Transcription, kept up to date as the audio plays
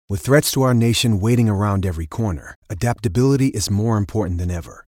With threats to our nation waiting around every corner, adaptability is more important than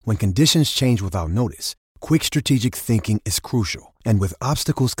ever. When conditions change without notice, quick strategic thinking is crucial. And with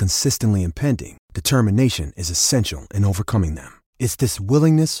obstacles consistently impending, determination is essential in overcoming them. It's this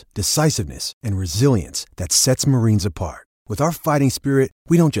willingness, decisiveness, and resilience that sets Marines apart. With our fighting spirit,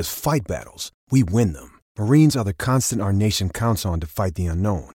 we don't just fight battles, we win them. Marines are the constant our nation counts on to fight the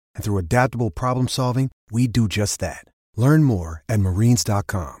unknown. And through adaptable problem solving, we do just that. Learn more at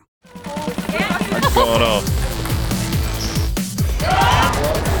marines.com. What's going on?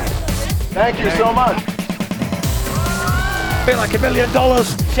 Thank you so much. Feel like $1 million.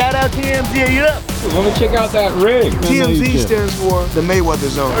 Shout out TMZ, you up? Let me check out that rig. TMZ stands for the Mayweather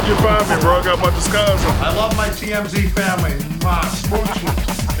Zone. How'd you find me, bro? I got my disguise on. I love my TMZ family.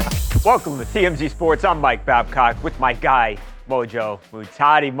 Welcome to TMZ Sports. I'm Mike Babcock with my guy, Mojo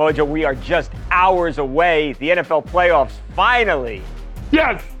Muhtadi. Mojo, we are just hours away. The NFL playoffs finally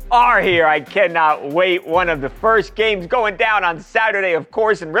are here. I cannot wait. One of the first games going down on Saturday, of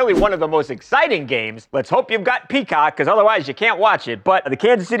course, and really one of the most exciting games. Let's hope you've got Peacock, because otherwise you can't watch it. But the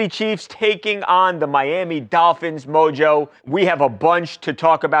Kansas City Chiefs taking on the Miami Dolphins, Mojo. We have a bunch to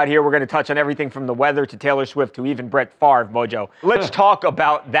talk about here. We're going to touch on everything from the weather to Taylor Swift to even Brett Favre, Mojo. Let's talk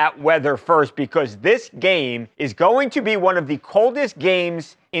about that weather first, because this game is going to be one of the coldest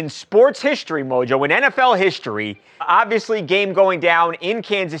games in sports history, Mojo, in NFL history. Obviously, game going down in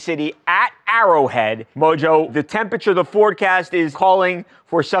Kansas City at Arrowhead. Mojo, the temperature, the forecast is calling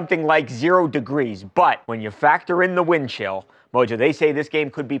for something like 0 degrees. But when you factor in the wind chill, Mojo, they say this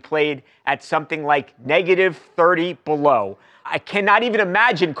game could be played at something like -30 below. I cannot even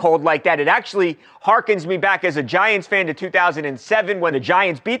imagine cold like that. It actually harkens me back as a Giants fan to 2007 when the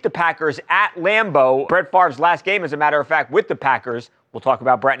Giants beat the Packers at Lambeau. Brett Favre's last game, as a matter of fact, with the Packers. We'll talk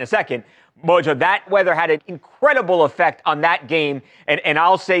about Brett in a second. Mojo, that weather had an incredible effect on that game. And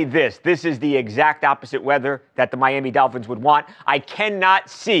I'll say this is the exact opposite weather that the Miami Dolphins would want. I cannot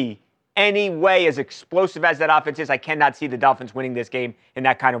see any way, as explosive as that offense is, I cannot see the Dolphins winning this game in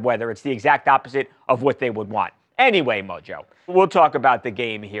that kind of weather. It's the exact opposite of what they would want. Anyway, Mojo, we'll talk about the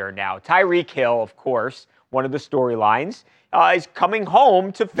game here now. Tyreek Hill, of course, one of the storylines, is coming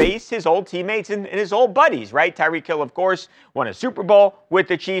home to face his old teammates and his old buddies, right? Tyreek Hill, of course, won a Super Bowl with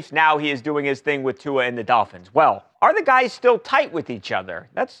the Chiefs. Now he is doing his thing with Tua and the Dolphins. Well, are the guys still tight with each other?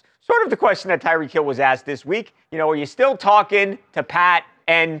 That's sort of the question that Tyreek Hill was asked this week. You know, are you still talking to Pat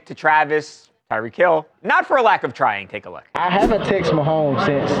and to Travis? Tyreek Hill, not for a lack of trying. Take a look. I haven't texted Mahomes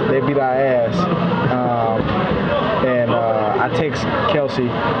since they beat our ass. I text Kelce.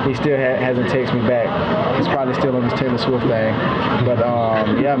 He still hasn't texted me back. He's probably still on his Taylor Swift thing. But,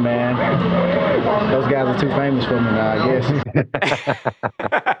 yeah, man, those guys are too famous for me now, I guess.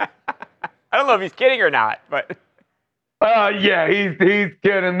 I don't know if he's kidding or not, but... Yeah, he's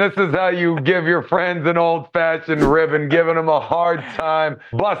kidding. This is how you give your friends an old-fashioned ribbon, giving them a hard time,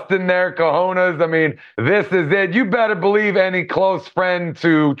 busting their cojones. I mean, this is it. You better believe any close friend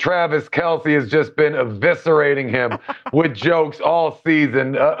to Travis Kelce has just been eviscerating him with jokes all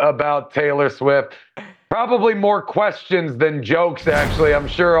season about Taylor Swift. Probably more questions than jokes, actually. I'm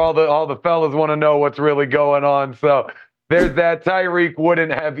sure all the fellas want to know what's really going on. So there's that. Tyreek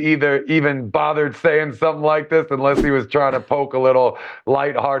wouldn't have even bothered saying something like this unless he was trying to poke a little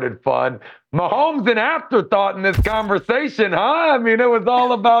lighthearted fun. Mahomes an afterthought in this conversation, huh? I mean, it was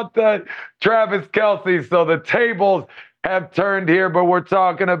all about Travis Kelce. So the tables have turned here, but we're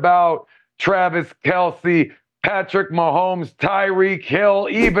talking about Travis Kelce, Patrick Mahomes, Tyreek Hill,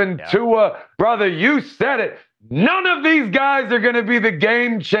 even Tua. Brother, you said it. None of these guys are going to be the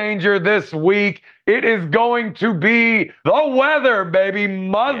game changer this week. It is going to be the weather, baby.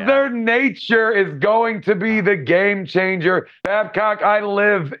 Mother Nature is going to be the game changer. Babcock, I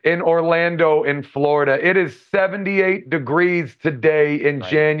live in Orlando, in Florida. It is 78 degrees today in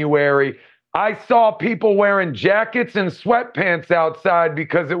January. I saw people wearing jackets and sweatpants outside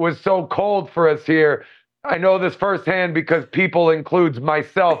because it was so cold for us here. I know this firsthand because people includes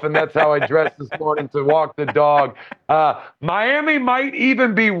myself, and that's how I dressed this morning to walk the dog. Miami might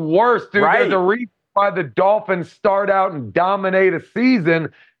even be worse, dude. Right. There's a reason why the Dolphins start out and dominate a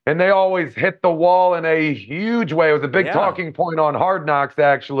season, and they always hit the wall in a huge way. It was a big talking point on Hard Knocks,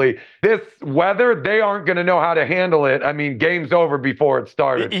 actually. This weather, they aren't going to know how to handle it. I mean, game's over before it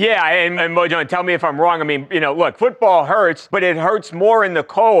started. Yeah, and Mojo, and tell me if I'm wrong. I mean, you know, look, football hurts, but it hurts more in the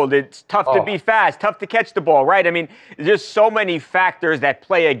cold. It's tough to be fast, tough to catch the ball, right? I mean, there's so many factors that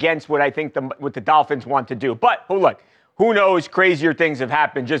play against what I think what the Dolphins want to do. But, look, who knows, crazier things have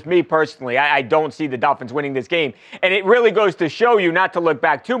happened. Just me personally, I don't see the Dolphins winning this game. And it really goes to show you not to look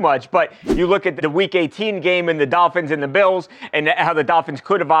back too much, but you look at the Week 18 game in the Dolphins and the Bills, and how the Dolphins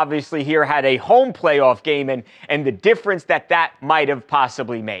could have obviously here had a home playoff game, and the difference that might have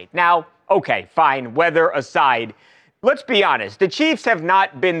possibly made. Now, okay, fine, weather aside, let's be honest. The Chiefs have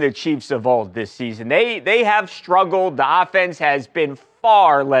not been the Chiefs of old this season. They have struggled. The offense has been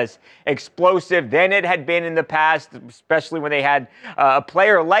far less explosive than it had been in the past, especially when they had a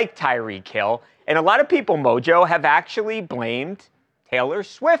player like Tyreek Hill. And a lot of people, Mojo, have actually blamed Taylor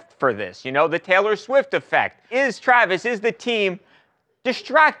Swift for this. You know, the Taylor Swift effect. Is the team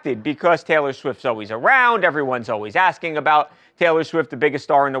distracted because Taylor Swift's always around? Everyone's always asking about Taylor Swift, the biggest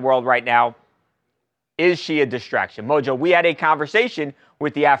star in the world right now. Is she a distraction? Mojo, we had a conversation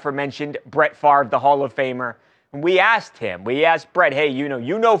with the aforementioned Brett Favre, the Hall of Famer. We asked Brett, hey, you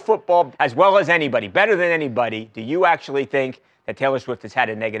know football as well as anybody, better than anybody. Do you actually think that Taylor Swift has had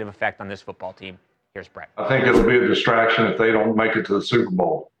a negative effect on this football team? Here's Brett. I think it'll be a distraction if they don't make it to the Super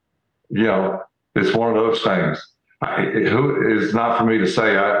Bowl. You know, it's one of those things. It's not for me to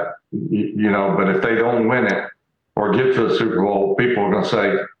say, but if they don't win it or get to the Super Bowl, people are going to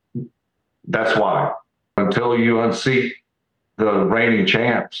say, that's why. Until you unseat the reigning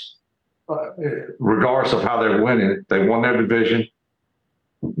champs, regardless of how they're winning, they won their division.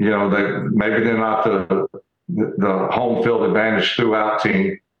 You know, maybe they're not the home field advantage throughout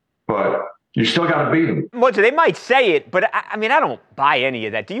team, but you still got to beat them. Mojo, they might say it, but I don't buy any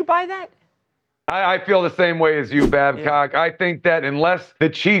of that. Do you buy that? I feel the same way as you, Babcock. Yeah. I think that unless the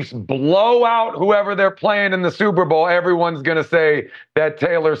Chiefs blow out whoever they're playing in the Super Bowl, everyone's going to say that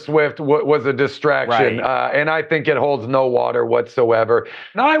Taylor Swift was a distraction. Right. And I think it holds no water whatsoever.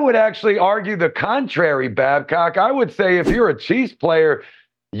 And I would actually argue the contrary, Babcock. I would say if you're a Chiefs player,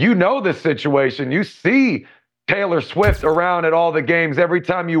 you know the situation. You see Taylor Swift around at all the games. Every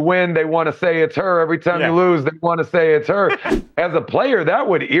time you win, they want to say it's her. Every time you lose, they want to say it's her. As a player, that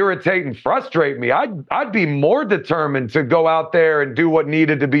would irritate and frustrate me. I'd be more determined to go out there and do what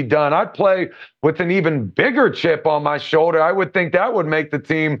needed to be done. I'd play with an even bigger chip on my shoulder. I would think that would make the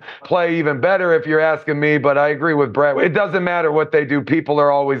team play even better if you're asking me, but I agree with Brett. It doesn't matter what they do. People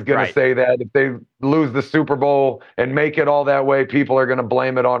are always going to say that. If they lose the Super Bowl and make it all that way, people are going to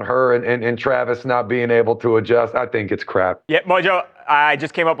blame it on her and Travis not being able to adjust. I think it's crap. Yeah, Mojo, I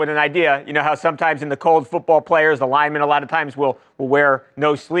just came up with an idea. You know how sometimes in the cold, football players, the linemen a lot of times will wear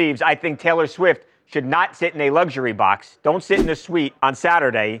no sleeves. I think Taylor Swift should not sit in a luxury box. Don't sit in a suite on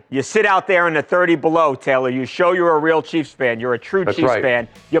Saturday. You sit out there in the 30 below, Taylor. You show you're a real Chiefs fan. You're a true Chiefs fan.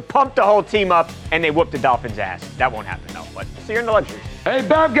 You pump the whole team up, and they whoop the Dolphins' ass. That won't happen, though. But see, you're in the luxury. Hey,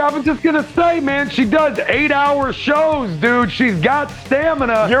 Babcock, I'm just going to say, man, she does 8-hour shows, dude. She's got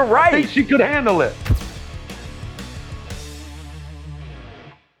stamina. You're right. I think she could handle it.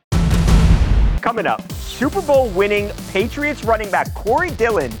 Coming up, Super Bowl winning Patriots running back Corey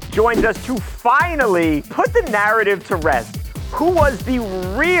Dillon joins us to finally put the narrative to rest. Who was the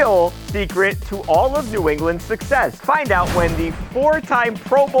real secret to all of New England's success? Find out when the 4-time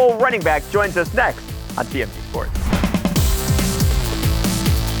Pro Bowl running back joins us next on TMZ Sports.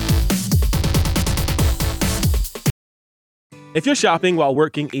 If you're shopping while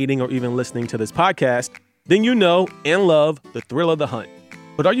working, eating, or even listening to this podcast, then you know and love the thrill of the hunt.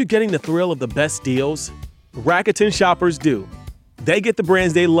 But are you getting the thrill of the best deals? Rakuten shoppers do. They get the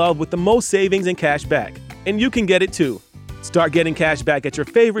brands they love with the most savings and cash back. And you can get it too. Start getting cash back at your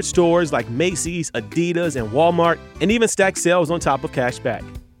favorite stores like Macy's, Adidas, and Walmart, and even stack sales on top of cash back.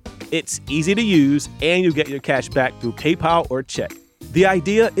 It's easy to use, and you get your cash back through PayPal or check. The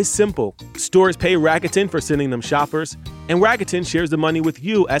idea is simple. Stores pay Rakuten for sending them shoppers, and Rakuten shares the money with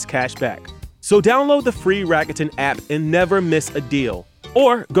you as cash back. So download the free Rakuten app and never miss a deal.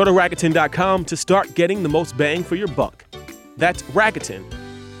 Or go to Rakuten.com to start getting the most bang for your buck. That's Rakuten.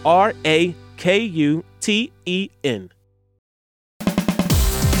 Rakuten.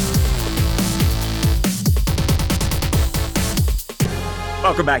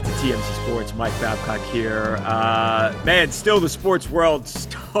 Welcome back to TMZ Sports. Mike Babcock here. Man, still the sports world's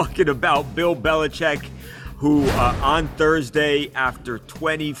talking about Bill Belichick, who on Thursday, after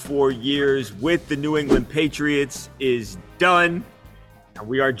 24 years with the New England Patriots, is done. And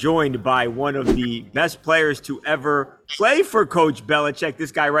we are joined by one of the best players to ever play for Coach Belichick.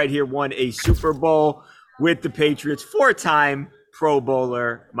 This guy right here won a Super Bowl with the Patriots, 4-time Pro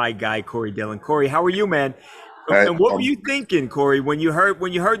Bowler, my guy, Corey Dillon. Corey, how are you, man? And what were you thinking, Corey, when you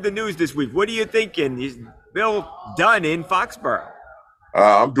heard the news this week? What are you thinking? Is Bill done in Foxborough?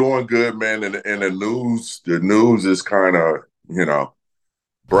 I'm doing good, man. And the news is kind of,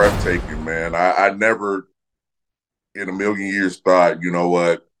 breathtaking, man. I never in a million years thought, you know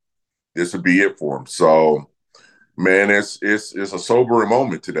what, this would be it for him. So, man, it's a sobering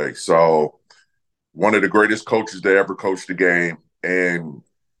moment today. So, one of the greatest coaches to ever coach the game, and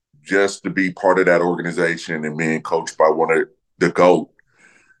just to be part of that organization and being coached by one of the GOAT,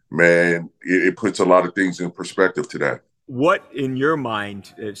 man, it puts a lot of things in perspective today. What, in your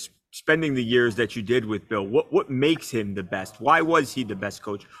mind, spending the years that you did with Bill, what makes him the best? Why was he the best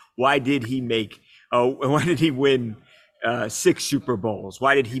coach? Why did he win 6 Super Bowls?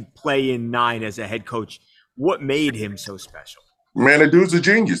 Why did he play in 9 as a head coach? What made him so special? Man, the dude's a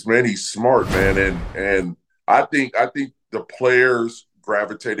genius, man. He's smart, man. And I think the players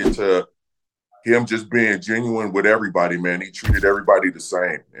gravitated to him just being genuine with everybody, man. He treated everybody the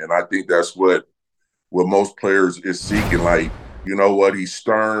same. And I think that's what most players is seeking. Like, you know what? He's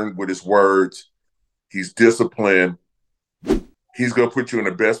stern with his words. He's disciplined. He's going to put you in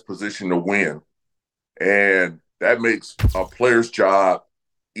the best position to win. And that makes a player's job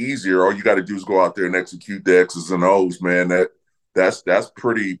easier. All you got to do is go out there and execute the X's and O's, man. That's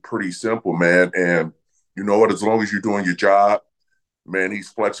pretty simple, man. And you know what? As long as you're doing your job, man, he's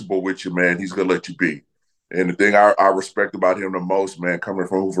flexible with you, man. He's going to let you be. And the thing I respect about him the most, man, coming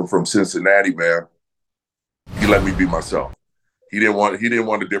from Cincinnati, man, he let me be myself. He didn't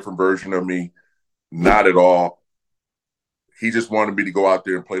want a different version of me, not at all. He just wanted me to go out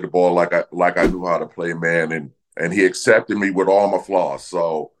there and play the ball like I knew how to play, man. And he accepted me with all my flaws.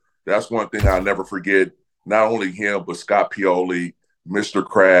 So that's one thing I'll never forget. Not only him, but Scott Pioli, Mr.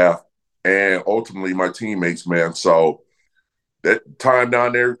 Kraft, and ultimately my teammates, man. So that time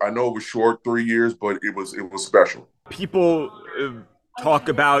down there, I know it was short, 3 years, but it was special. People talk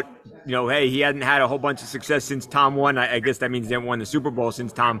about, hey, he hadn't had a whole bunch of success since Tom won. I guess that means they haven't won the Super Bowl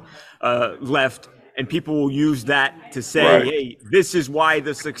since Tom left. And people will use that to say, right, hey, this is why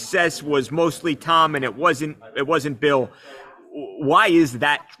the success was mostly Tom and it wasn't Bill. Why is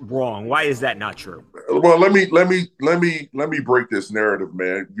that wrong? Why is that not true? Well, let me break this narrative,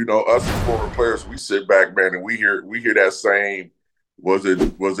 man. Us as former players, we sit back, man, and we hear that same, was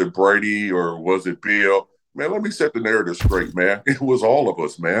it Brady or was it Bill? Man, let me set the narrative straight, man. It was all of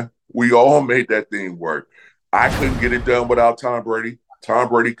us, man. We all made that thing work. I couldn't get it done without Tom Brady. Tom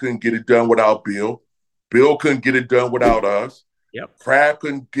Brady couldn't get it done without Bill. Bill couldn't get it done without us. Yep. Kraft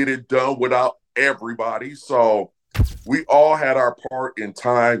couldn't get it done without everybody. So we all had our part in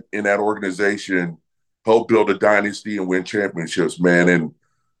time in that organization, help build a dynasty and win championships, man. And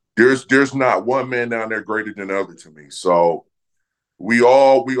there's not one man down there greater than the other to me. So we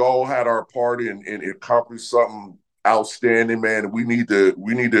all had our part in accomplish something outstanding, man. And we need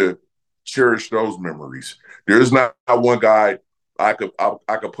to cherish those memories. There's not one guy I could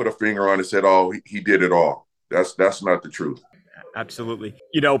put a finger on and said, oh, he did it all. That's not the truth. Absolutely.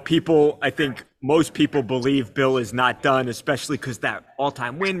 I think most people believe Bill is not done, especially because that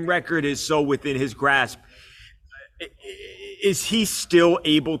all-time win record is so within his grasp. Is he still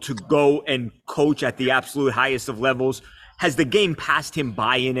able to go and coach at the absolute highest of levels? Has the game passed him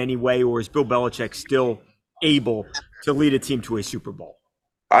by in any way, or is Bill Belichick still able to lead a team to a Super Bowl?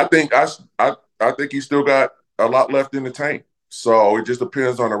 I think he's still got a lot left in the tank. So it just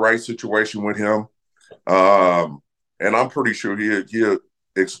depends on the right situation with him. And I'm pretty sure he'll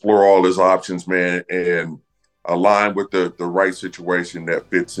explore all his options, man, and align with the right situation that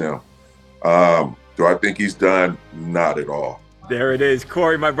fits him. Do I think he's done? Not at all. There it is.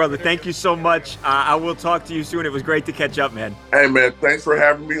 Corey, my brother, thank you so much. I will talk to you soon. It was great to catch up, man. Hey, man, thanks for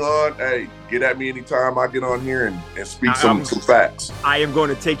having me on. Hey, get at me anytime I get on here and speak some facts. I am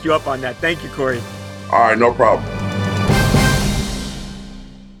going to take you up on that. Thank you, Corey. All right, no problem.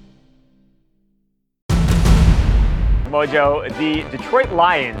 Mojo, the Detroit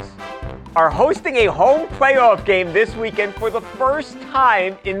Lions are hosting a home playoff game this weekend for the first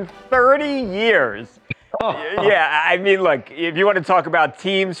time in 30 years. Yeah, I mean, look, if you want to talk about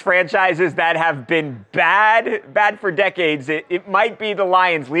teams, franchises that have been bad for decades, it might be the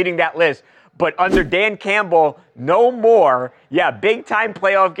Lions leading that list. But under Dan Campbell, no more. Yeah, big-time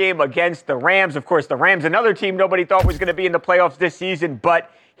playoff game against the Rams. Of course, the Rams, another team nobody thought was going to be in the playoffs this season. But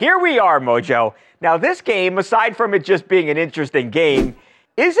here we are, Mojo. Now, this game, aside from it just being an interesting game,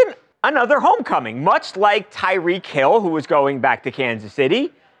 isn't another homecoming. Much like Tyreek Hill, who was going back to Kansas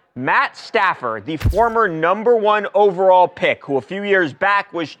City, Matt Stafford, the former #1 overall pick, who a few years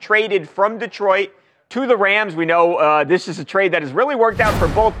back was traded from Detroit to the Rams. We know this is a trade that has really worked out for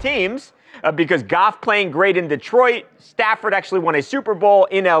both teams because Goff playing great in Detroit, Stafford actually won a Super Bowl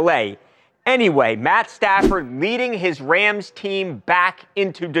in L.A. Anyway, Matt Stafford leading his Rams team back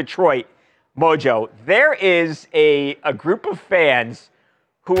into Detroit. Mojo, there is a group of fans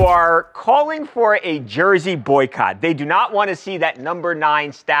who are calling for a jersey boycott. They do not want to see that number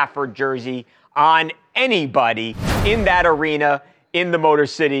 9 Stafford jersey on anybody in that arena in the Motor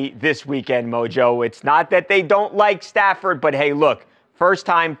City this weekend, Mojo. It's not that they don't like Stafford, but hey, look, first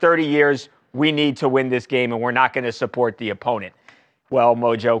time, 30 years, we need to win this game, and we're not going to support the opponent. Well,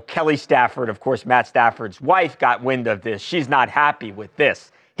 Mojo, Kelly Stafford, of course, Matt Stafford's wife, got wind of this. She's not happy with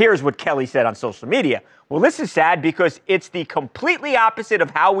this. Here's what Kelly said on social media. Well, this is sad because it's the completely opposite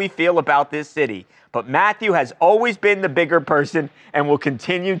of how we feel about this city. But Matthew has always been the bigger person and will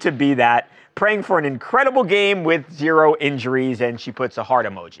continue to be that. Praying for an incredible game with 0 injuries, and she puts a heart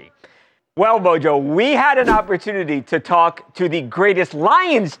emoji. Well, Mojo, we had an opportunity to talk to the greatest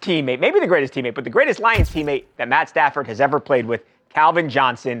Lions teammate, maybe the greatest teammate, but the greatest Lions teammate that Matt Stafford has ever played with, Calvin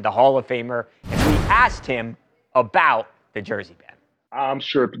Johnson, the Hall of Famer, and we asked him about the jersey ban. I'm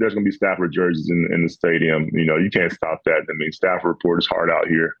sure there's going to be Stafford jerseys in the stadium. You know, you can't stop that. I mean, Stafford poured his heart out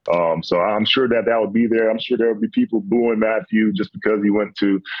here. So I'm sure that would be there. I'm sure there would be people booing Matthew just because he went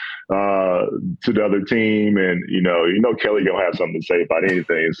to the other team. And, you know, Kelly going to have something to say about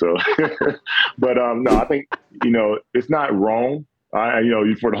anything. So, but no, I think, you know, it's not wrong.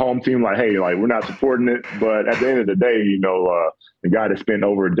 For the home team, like, hey, like, we're not supporting it. But at the end of the day, you know, the guy that spent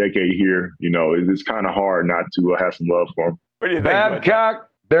over a decade here, you know, it's kind of hard not to have some love for him. What do you think,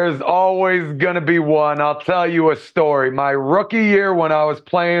 Babcock, there's always going to be one. I'll tell you a story. My rookie year when I was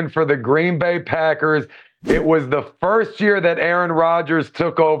playing for the Green Bay Packers, it was the first year that Aaron Rodgers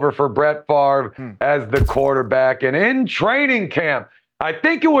took over for Brett Favre as the quarterback. And in training camp, I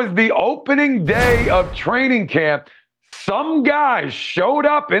think it was the opening day of training camp, some guy showed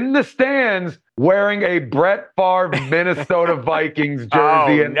up in the stands wearing a Brett Favre Minnesota Vikings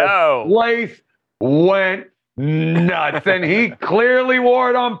jersey. The place went nuts. And he clearly wore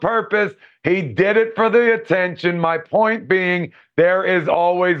it on purpose. He did it for the attention. My point being, there is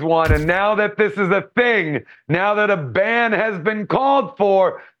always one. And now that this is a thing, now that a ban has been called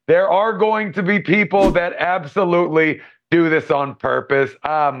for, there are going to be people that absolutely do this on purpose.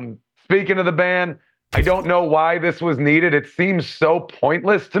 Speaking of the ban, I don't know why this was needed. It seems so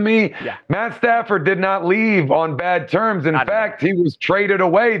pointless to me. Yeah. Matt Stafford did not leave on bad terms. In fact, he was traded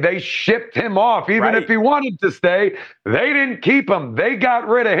away. They shipped him off. Even if he wanted to stay, they didn't keep him. They got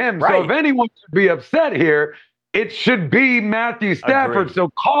rid of him. So if anyone should be upset here, it should be Matthew Stafford. Agreed.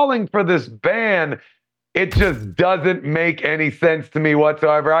 So calling for this ban, it just doesn't make any sense to me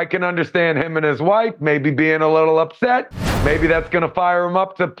whatsoever. I can understand him and his wife maybe being a little upset. Maybe that's going to fire him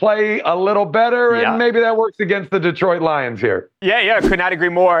up to play a little better, and maybe that works against the Detroit Lions here. Yeah, could not agree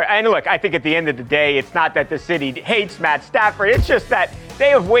more. And look, I think at the end of the day, it's not that the city hates Matt Stafford. It's just that they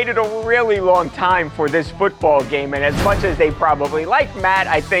have waited a really long time for this football game. And as much as they probably like Matt,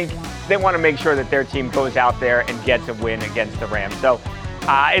 I think they want to make sure that their team goes out there and gets a win against the Rams. So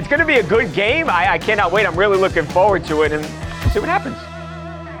it's going to be a good game. I cannot wait. I'm really looking forward to it, and see what happens.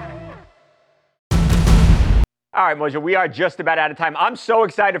 All right, Mojo, we are just about out of time. I'm so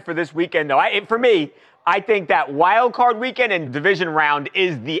excited for this weekend, though. For me, I think that wild card weekend and division round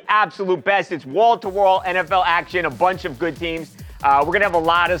is the absolute best. It's wall-to-wall NFL action, a bunch of good teams. We're going to have a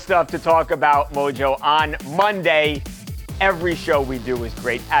lot of stuff to talk about, Mojo, on Monday. Every show we do is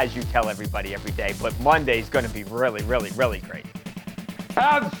great, as you tell everybody every day. But Monday is going to be really, really, really great.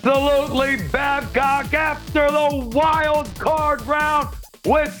 Absolutely, Babcock, after the wild card round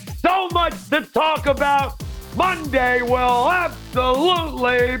with so much to talk about, Monday will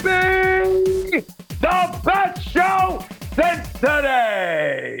absolutely be the best show since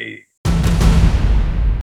today.